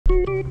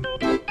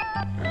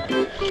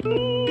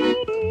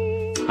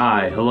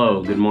Hi,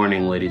 hello, good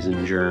morning, ladies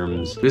and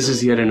germs. This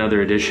is yet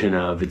another edition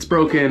of It's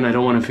Broken. I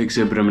don't want to fix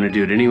it, but I'm going to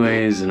do it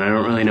anyways, and I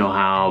don't really know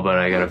how, but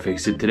I gotta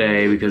fix it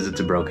today because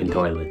it's a broken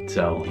toilet.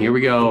 So, here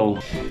we go.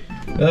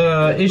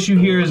 Issue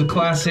here is a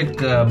classic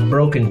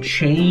broken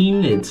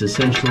chain. It's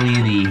essentially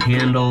the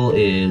handle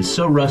is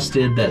so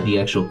rusted that the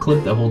actual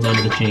clip that holds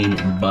onto the chain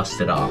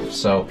busted off.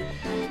 So,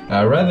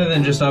 rather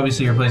than just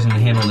obviously replacing the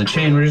handle and the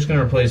chain, we're just going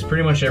to replace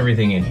pretty much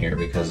everything in here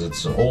because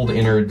it's old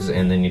innards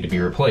and they need to be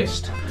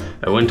replaced.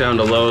 I went down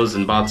to Lowe's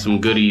and bought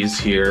some goodies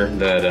here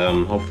that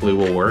hopefully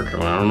will work.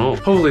 I don't know.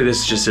 Hopefully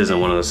this just isn't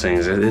one of those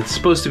things. It's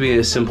supposed to be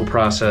a simple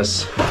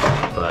process,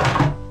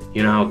 but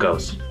you know how it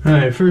goes. All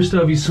right, first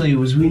obviously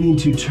was we need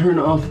to turn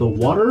off the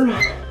water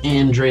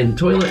and drain the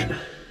toilet.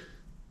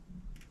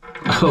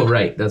 Oh,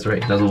 right, that's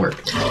right, it doesn't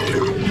work.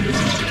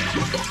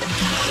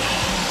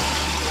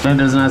 That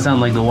does not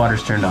sound like the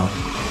water's turned off.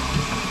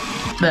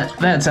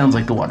 That sounds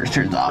like the water's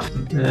turned off.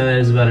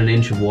 There's about an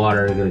inch of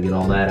water. I gotta get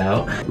all that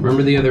out.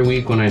 Remember the other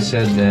week when I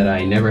said that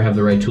I never have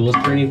the right tools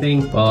for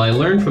anything? Well, I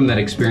learned from that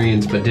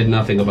experience, but did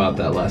nothing about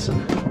that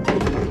lesson.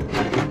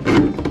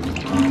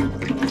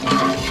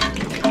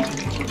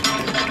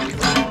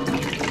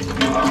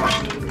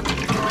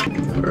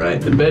 All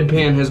right, the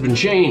bedpan has been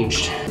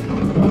changed.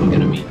 Probably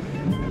gonna be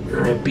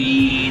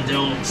drippy.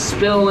 Don't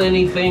spill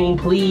anything,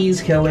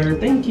 please, Keller.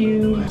 Thank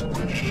you.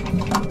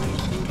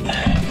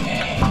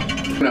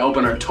 We're gonna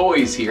open our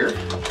toys here.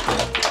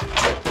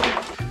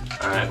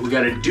 All right, we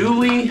got a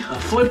dually, a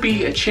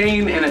flippy, a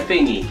chain, and a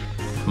thingy.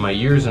 My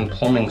years in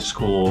plumbing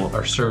school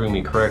are serving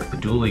me correct. The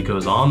dually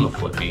goes on the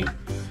flippy,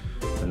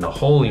 and the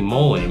holy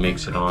moly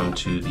makes it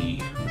onto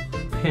the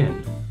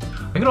pin.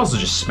 I could also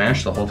just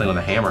smash the whole thing with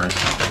a hammer.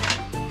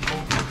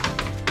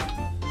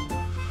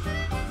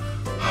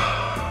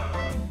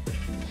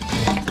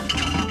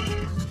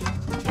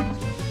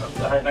 I'm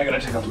dying, I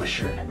gotta take off my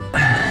shirt.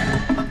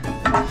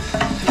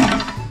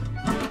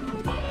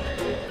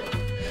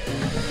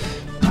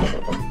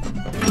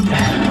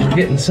 We're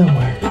getting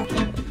somewhere.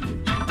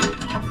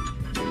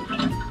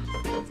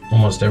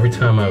 Almost every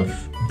time I've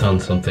done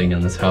something in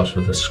this house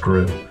with a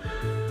screw,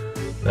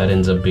 that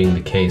ends up being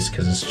the case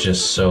because it's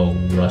just so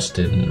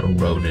rusted and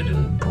eroded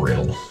and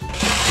brittle.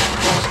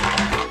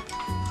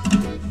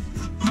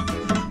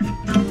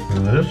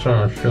 And this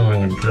I'm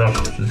assuming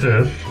adjusts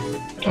this.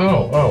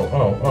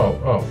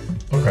 Oh,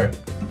 okay.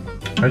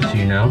 I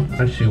see now.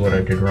 I see what I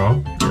did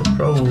wrong.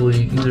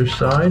 Probably either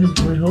side,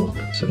 I hope.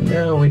 So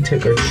now we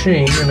take our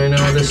chain, and I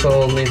know this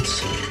all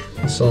needs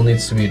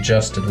to be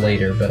adjusted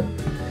later, but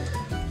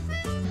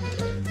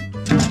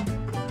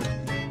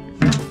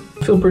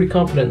I feel pretty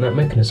confident in that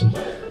mechanism.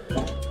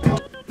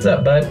 What's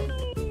up, bud?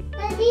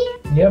 Daddy?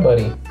 Yeah,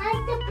 buddy.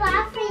 How's the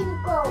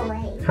bathroom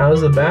going?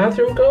 How's the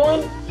bathroom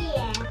going?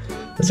 Yeah.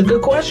 That's a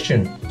good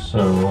question. So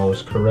I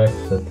was correct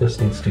that this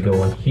needs to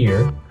go on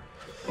here.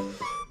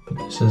 But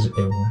this is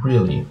a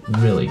really,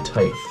 really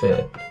tight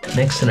fit.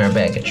 Next in our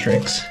bag of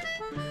tricks,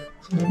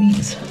 some of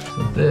these.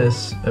 So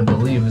this, I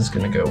believe, is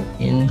gonna go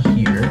in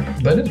here.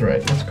 That is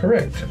right, that's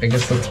correct. I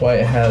guess that's why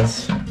it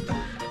has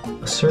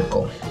a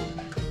circle.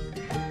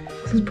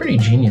 This is pretty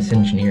genius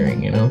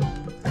engineering, you know?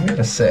 I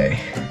gotta say,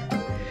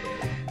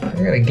 I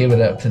gotta give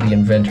it up to the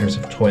inventors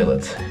of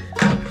toilets.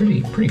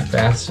 Pretty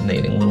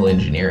fascinating little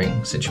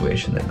engineering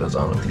situation that goes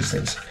on with these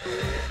things.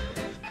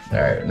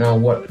 All right, now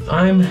what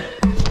I'm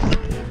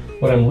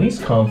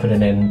least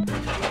confident in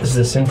is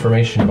this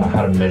information about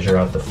how to measure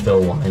out the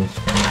fill line.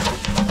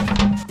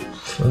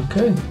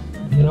 Okay,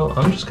 you know,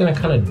 I'm just gonna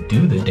kind of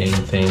do the dang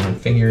thing and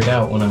figure it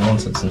out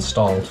once it's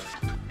installed.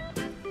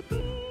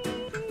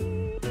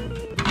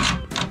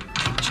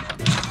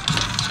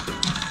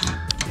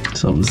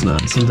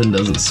 Something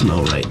doesn't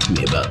smell right to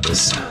me about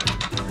this.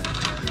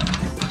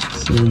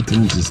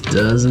 Something just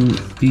doesn't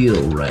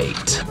feel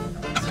right.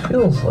 It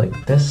feels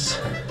like this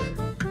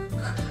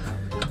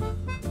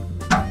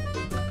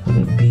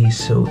wouldn't be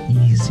so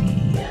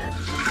easy.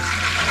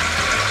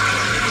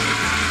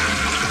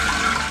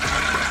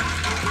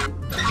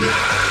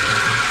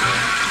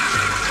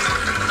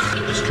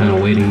 Just kind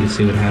of waiting to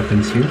see what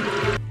happens here.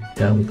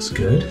 That looks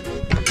good.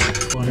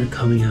 Water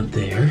coming up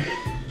there.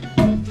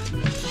 And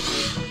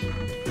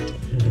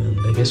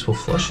I guess we'll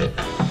flush it.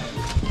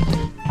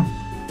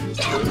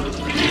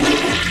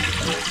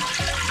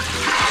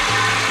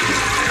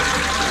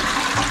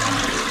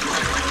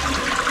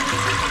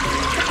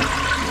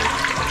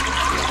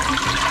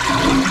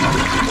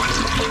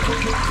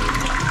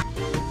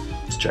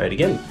 Let's try it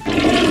again.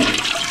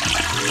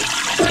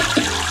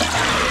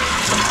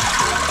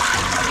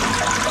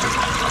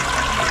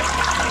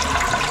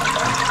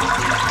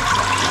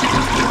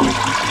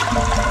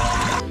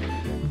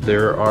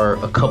 There are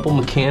a couple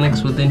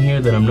mechanics within here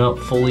that I'm not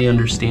fully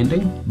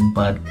understanding,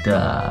 but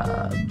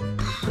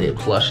it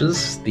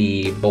flushes.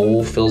 The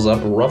bowl fills up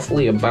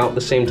roughly about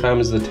the same time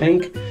as the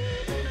tank.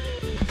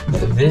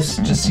 This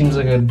just seems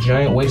like a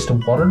giant waste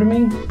of water to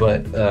me,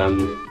 but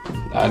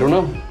I don't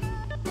know.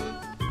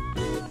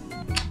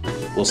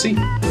 We'll see.